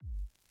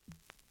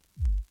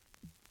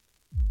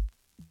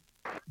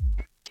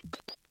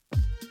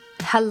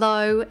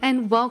Hello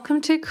and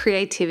welcome to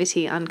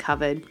Creativity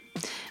Uncovered.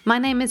 My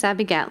name is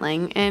Abby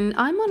Gatling and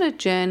I'm on a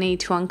journey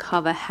to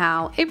uncover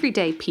how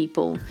everyday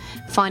people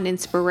find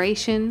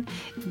inspiration,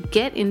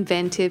 get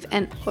inventive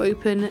and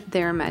open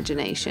their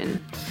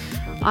imagination.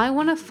 I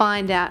want to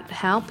find out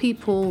how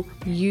people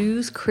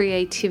use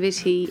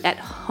creativity at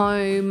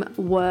home,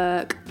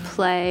 work,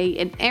 play,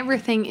 and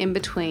everything in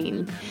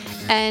between.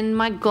 And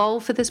my goal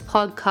for this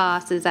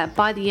podcast is that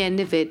by the end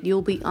of it,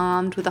 you'll be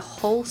armed with a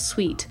whole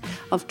suite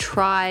of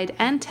tried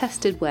and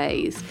tested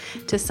ways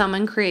to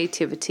summon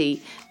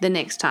creativity the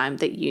next time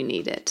that you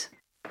need it.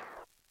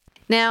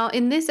 Now,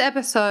 in this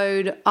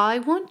episode, I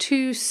want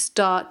to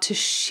start to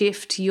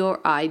shift your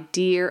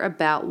idea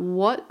about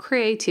what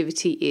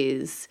creativity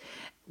is,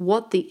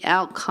 what the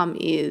outcome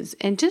is,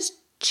 and just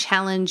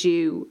challenge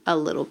you a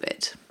little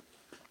bit.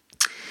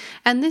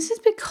 And this is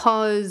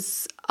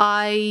because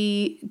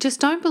I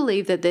just don't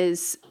believe that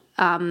there's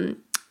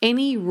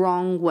any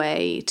wrong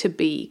way to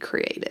be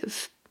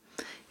creative.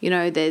 You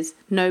know, there's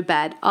no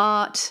bad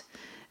art,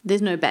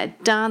 there's no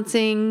bad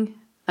dancing.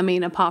 I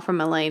mean, apart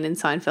from Elaine in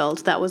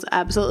Seinfeld, that was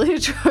absolutely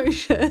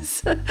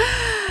atrocious.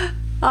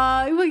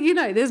 Well, you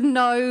know, there's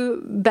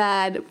no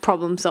bad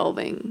problem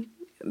solving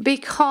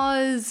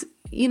because,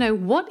 you know,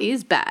 what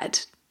is bad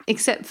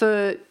except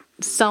for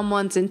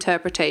someone's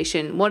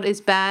interpretation? What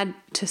is bad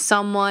to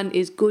someone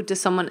is good to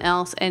someone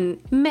else and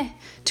meh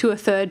to a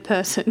third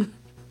person.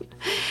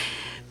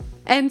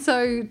 And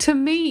so to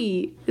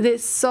me, they're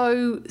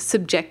so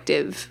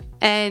subjective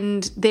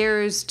and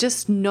there is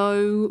just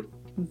no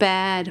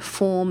bad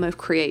form of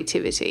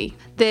creativity.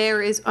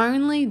 There is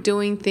only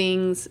doing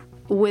things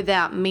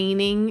without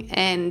meaning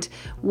and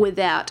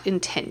without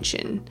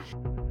intention.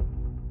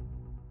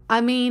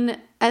 I mean,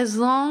 as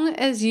long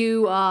as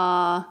you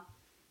are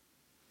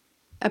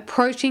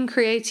approaching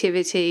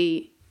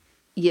creativity,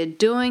 you're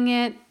doing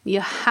it,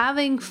 you're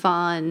having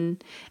fun,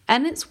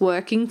 and it's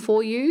working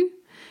for you,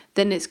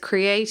 then it's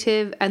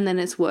creative and then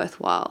it's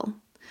worthwhile.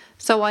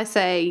 So I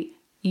say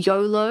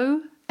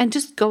YOLO and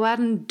just go out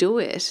and do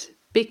it,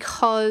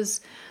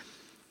 because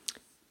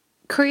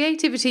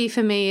creativity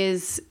for me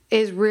is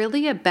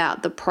really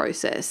about the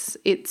process.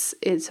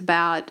 It's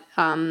about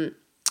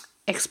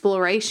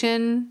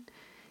exploration.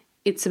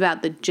 It's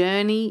about the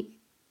journey.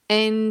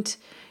 And,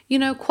 you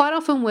know, quite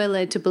often we're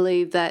led to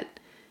believe that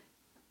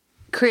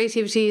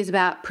creativity is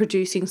about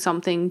producing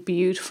something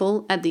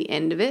beautiful at the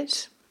end of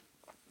it.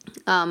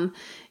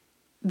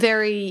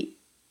 Very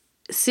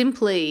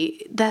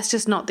simply, that's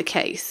just not the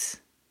case.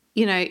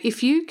 You know,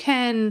 if you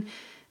can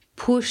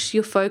push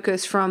your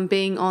focus from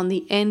being on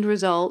the end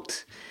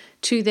result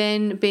to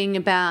then being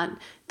about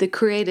the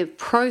creative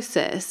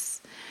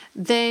process,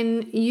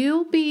 then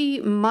you'll be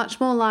much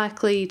more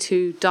likely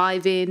to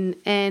dive in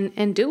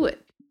and do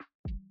it.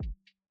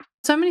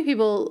 So many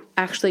people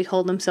actually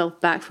hold themselves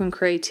back from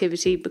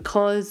creativity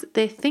because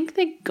they think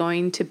they're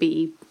going to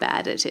be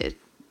bad at it.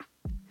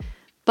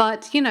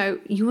 But, you know,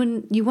 you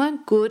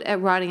weren't good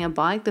at riding a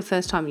bike the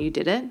first time you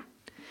did it.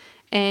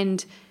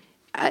 And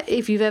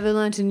if you've ever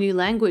learned a new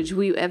language,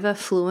 were you ever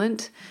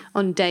fluent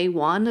on day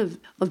one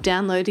of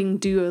downloading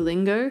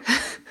Duolingo?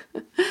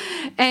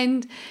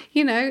 And,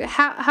 you know,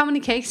 how many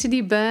cakes did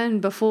you burn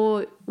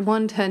before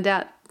one turned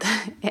out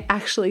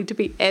actually to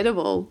be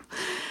edible?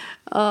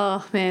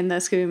 Oh, man,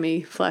 that's giving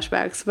me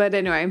flashbacks. But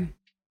anyway,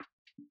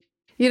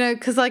 you know,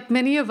 because like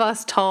many of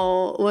us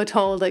were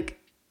told like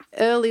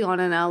early on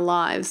in our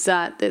lives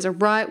that there's a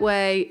right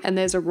way and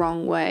there's a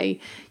wrong way.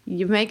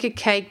 You make a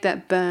cake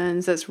that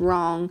burns, that's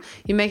wrong.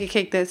 You make a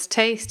cake that's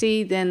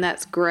tasty, then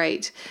that's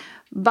great.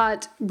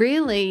 But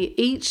really,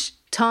 each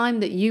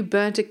time that you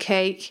burnt a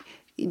cake,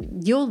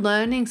 you're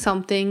learning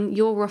something,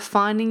 you're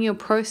refining your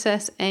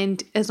process,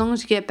 and as long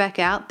as you get back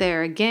out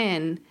there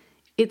again,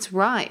 it's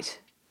right.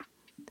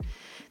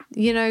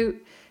 You know,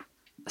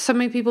 so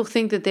many people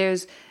think that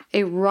there's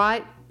a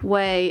right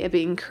way of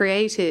being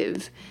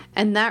creative,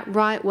 and that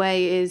right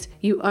way is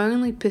you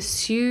only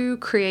pursue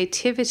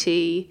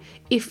creativity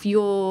if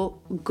you're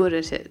good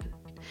at it.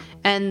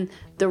 And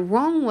the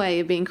wrong way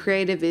of being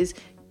creative is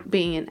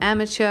being an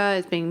amateur,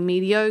 is being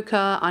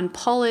mediocre,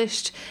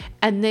 unpolished,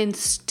 and then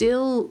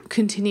still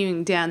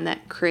continuing down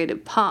that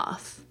creative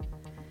path.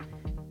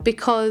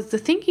 Because the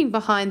thinking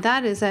behind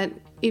that is that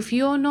if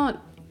you're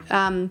not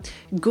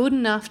good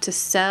enough to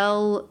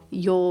sell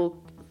your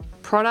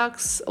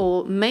products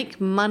or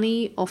make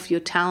money off your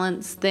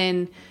talents,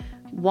 then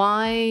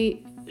why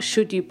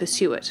should you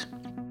pursue it?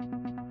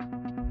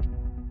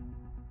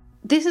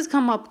 This has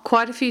come up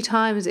quite a few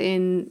times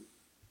in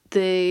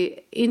the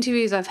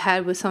interviews I've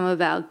had with some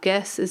of our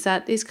guests, is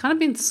that it's kind of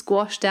been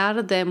squashed out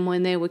of them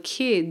when they were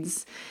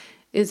kids,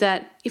 is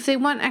that if they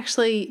weren't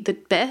actually the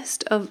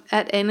best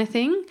at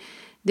anything,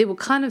 they were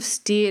kind of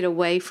steered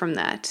away from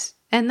that.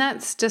 And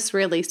that's just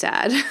really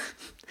sad.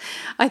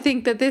 I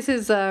think that this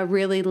is a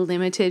really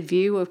limited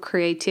view of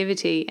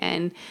creativity,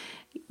 and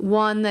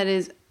one that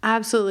is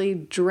absolutely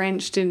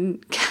drenched in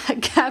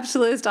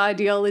capitalist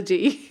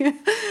ideology.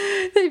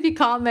 If you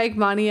can't make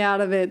money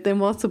out of it, then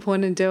what's the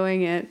point of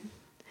doing it?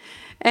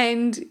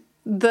 And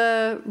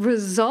The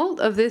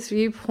result of this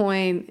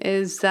viewpoint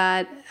is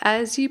that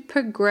as you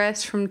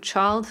progress from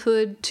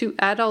childhood to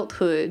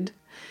adulthood,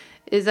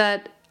 is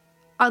that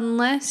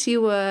unless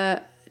you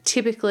were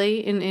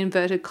typically, in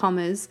inverted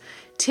commas,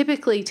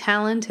 typically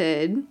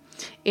talented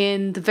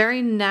in the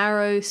very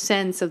narrow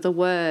sense of the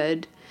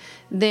word,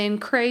 then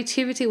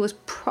creativity was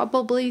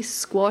probably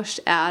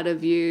squashed out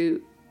of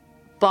you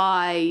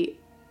by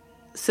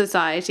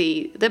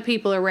society, the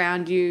people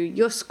around you,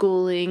 your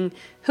schooling,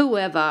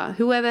 whoever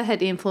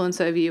had influence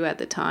over you at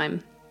the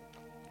time.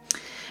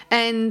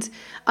 And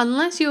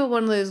unless you were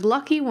one of those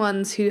lucky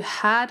ones who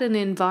had an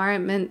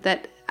environment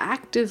that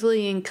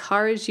actively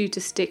encouraged you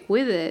to stick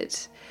with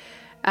it,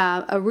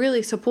 a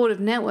really supportive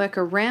network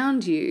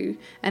around you,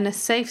 and a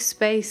safe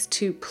space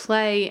to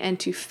play and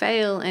to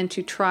fail and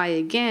to try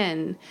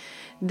again,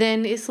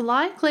 then it's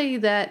likely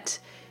that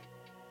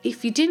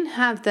if you didn't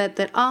have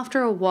that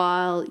after a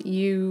while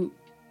you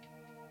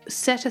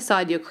set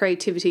aside your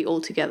creativity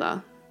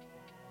altogether.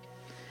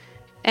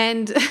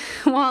 And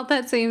while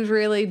that seems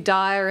really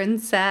dire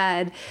and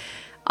sad,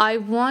 I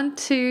want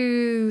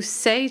to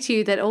say to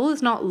you that all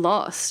is not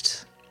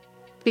lost,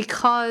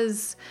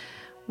 because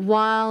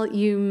while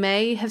you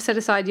may have set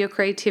aside your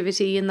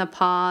creativity in the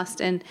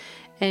past and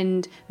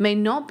may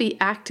not be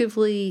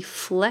actively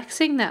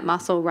flexing that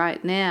muscle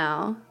right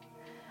now,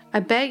 I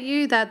bet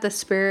you that the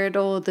spirit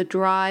or the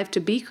drive to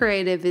be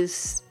creative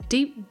is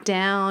deep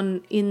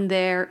down in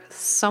there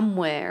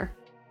somewhere.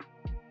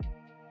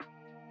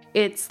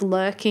 It's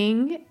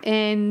lurking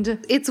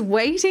and it's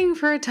waiting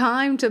for a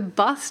time to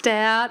bust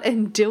out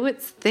and do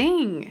its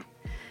thing.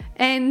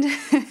 And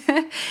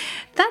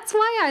that's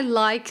why I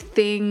like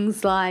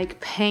things like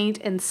paint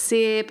and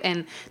sip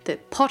and the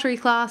pottery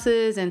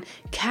classes and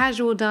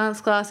casual dance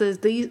classes.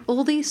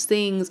 All these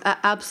things are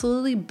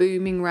absolutely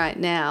booming right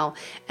now,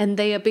 and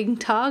they are being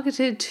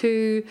targeted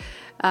to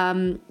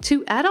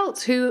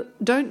adults who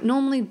don't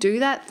normally do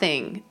that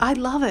thing. I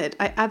love it.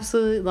 I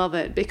absolutely love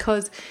it,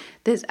 because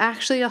there's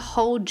actually a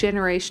whole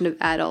generation of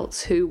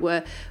adults who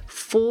were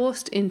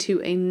forced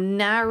into a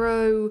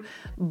narrow,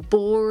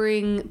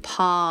 boring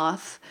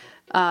path,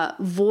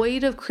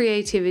 void of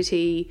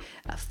creativity,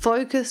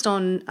 focused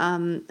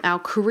on our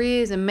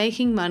careers and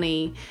making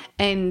money,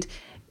 and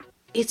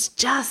it's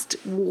just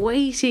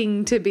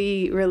waiting to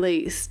be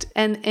released.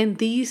 And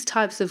these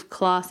types of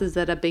classes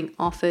that are being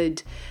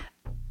offered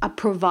are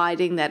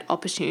providing that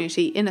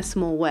opportunity in a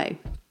small way.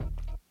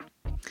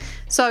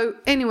 So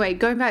anyway,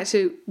 going back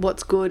to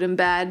what's good and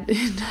bad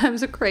in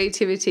terms of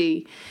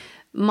creativity,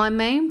 my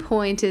main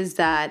point is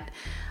that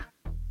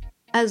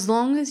as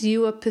long as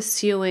you are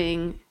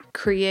pursuing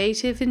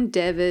creative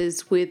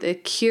endeavors with a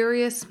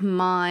curious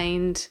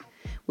mind,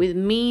 with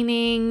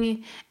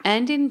meaning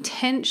and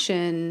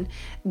intention,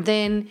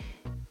 then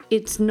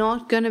it's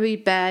not going to be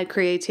bad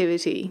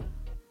creativity.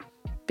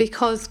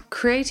 Because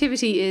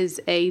creativity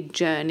is a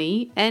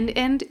journey, and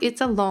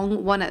it's a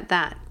long one at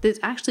that. There's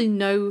actually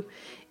no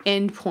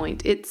end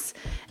point. It's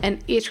an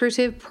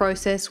iterative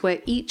process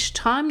where each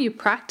time you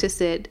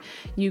practice it,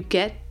 you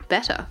get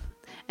better.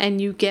 And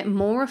you get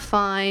more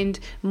refined,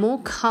 more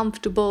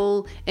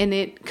comfortable, and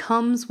it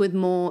comes with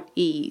more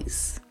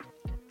ease.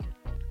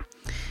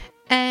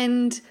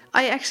 And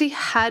I actually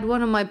had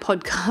one of my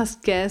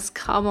podcast guests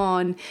come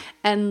on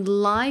and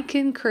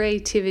liken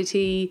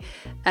creativity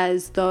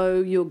as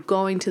though you're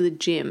going to the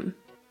gym.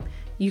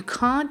 You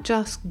can't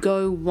just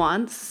go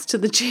once to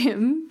the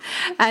gym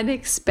and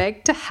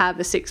expect to have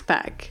a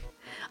six-pack.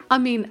 I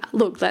mean,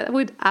 look, that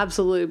would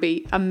absolutely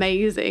be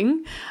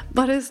amazing,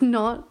 but it's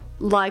not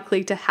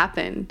likely to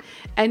happen.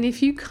 And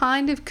if you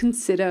kind of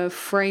consider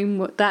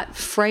that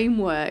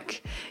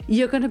framework,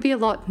 you're going to be a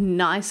lot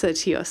nicer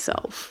to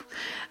yourself.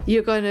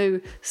 You're going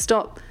to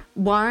stop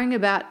worrying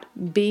about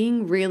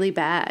being really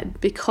bad,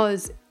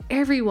 because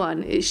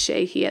everyone is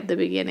shaky at the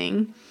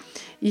beginning.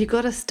 You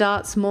got to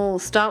start small,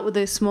 start with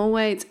those small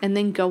weights, and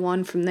then go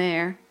on from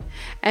there.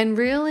 And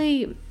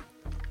really,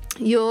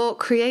 your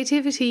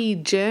creativity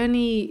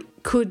journey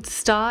could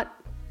start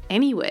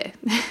anywhere.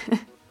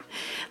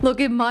 Look,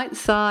 it might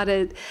start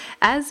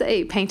as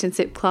a paint and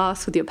sip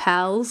class with your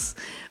pals,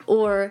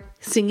 or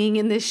singing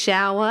in the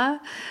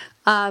shower.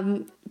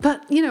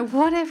 But,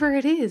 whatever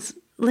it is,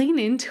 lean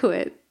into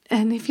it.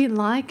 And if you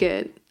like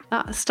it,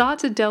 start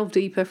to delve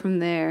deeper from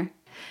there.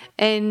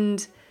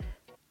 And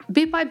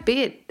bit by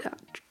bit,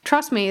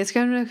 trust me, it's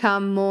going to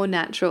become more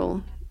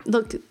natural.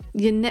 Look,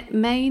 you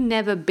may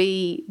never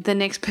be the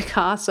next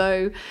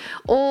Picasso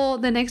or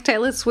the next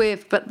Taylor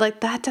Swift, but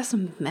that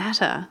doesn't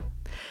matter.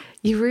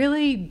 You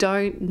really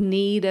don't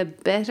need a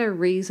better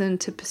reason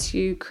to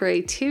pursue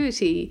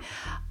creativity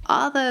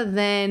other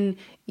than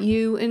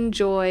you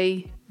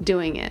enjoy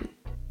doing it.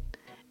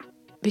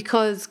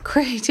 Because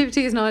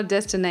creativity is not a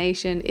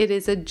destination, it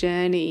is a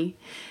journey.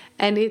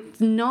 And it's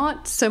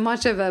not so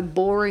much of a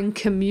boring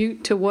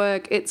commute to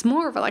work. It's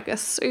more of a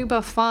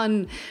super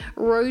fun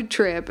road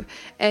trip.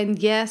 And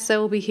yes, there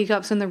will be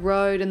hiccups in the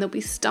road and there'll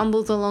be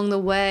stumbles along the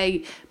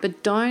way,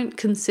 but don't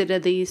consider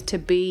these to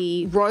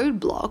be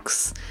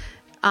roadblocks.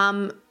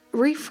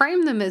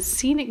 reframe them as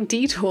scenic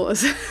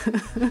detours.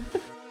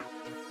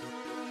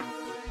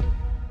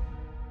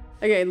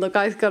 Okay, look,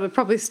 I've got to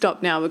probably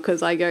stop now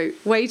because I go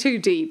way too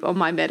deep on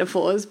my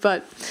metaphors,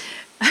 but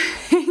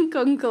in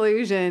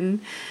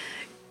conclusion,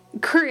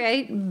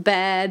 create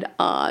bad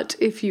art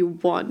if you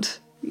want.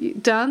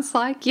 Dance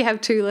like you have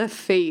two left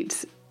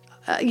feet.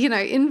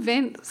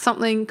 Invent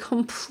something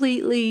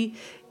completely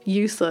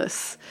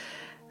useless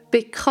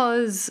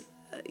because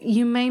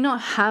you may not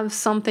have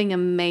something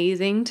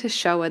amazing to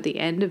show at the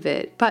end of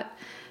it, but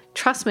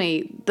trust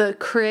me, the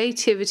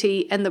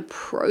creativity and the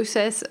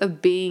process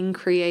of being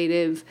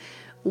creative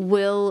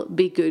will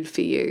be good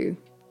for you.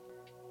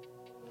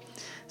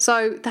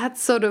 So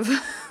that's sort of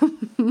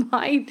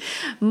my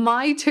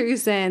 2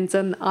 cents,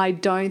 and I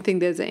don't think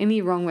there's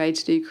any wrong way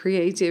to do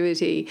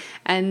creativity,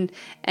 and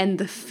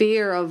the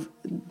fear of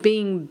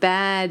being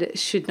bad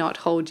should not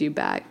hold you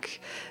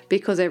back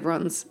because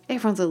everyone's a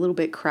little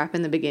bit crap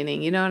in the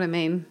beginning, you know what I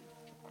mean?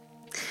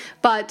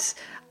 But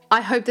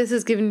I hope this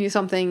has given you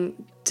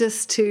something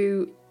just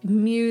to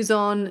muse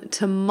on,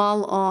 to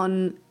mull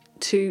on,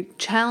 to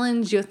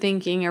challenge your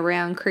thinking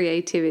around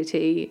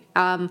creativity.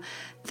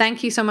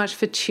 Thank you so much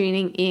for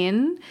tuning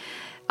in.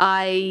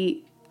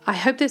 I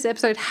hope this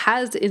episode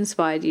has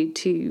inspired you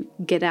to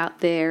get out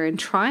there and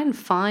try and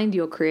find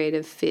your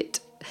creative fit.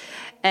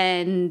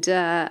 And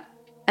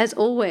as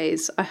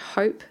always, I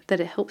hope that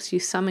it helps you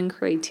summon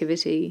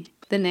creativity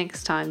the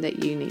next time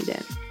that you need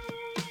it.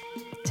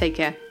 Take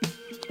care.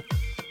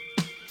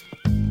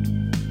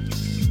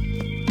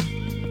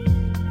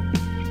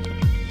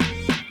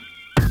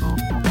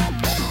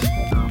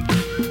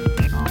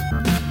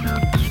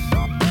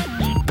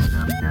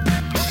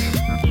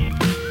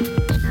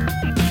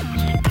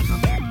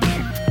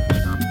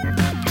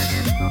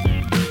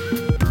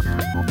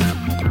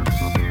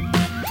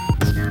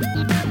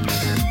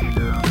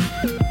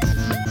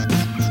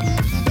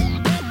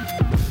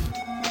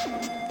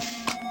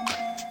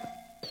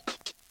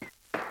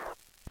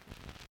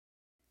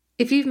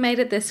 If you've made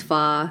it this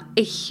far,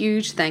 a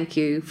huge thank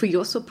you for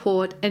your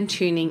support and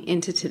tuning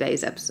into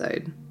today's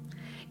episode.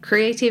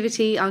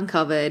 Creativity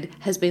Uncovered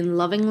has been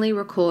lovingly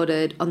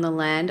recorded on the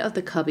land of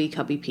the Cubby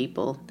Cubby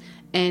people,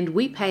 and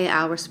we pay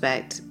our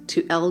respect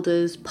to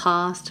elders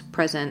past,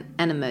 present,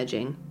 and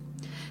emerging.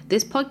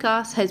 This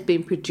podcast has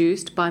been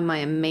produced by my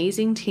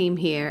amazing team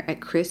here at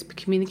Crisp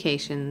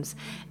Communications,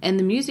 and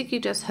the music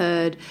you just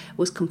heard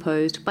was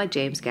composed by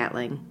James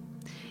Gatling.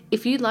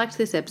 If you liked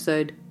this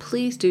episode,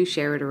 please do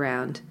share it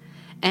around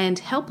and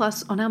help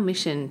us on our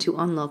mission to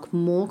unlock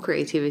more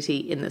creativity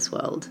in this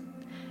world.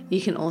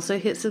 You can also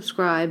hit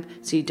subscribe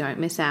so you don't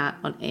miss out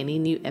on any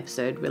new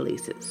episode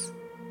releases.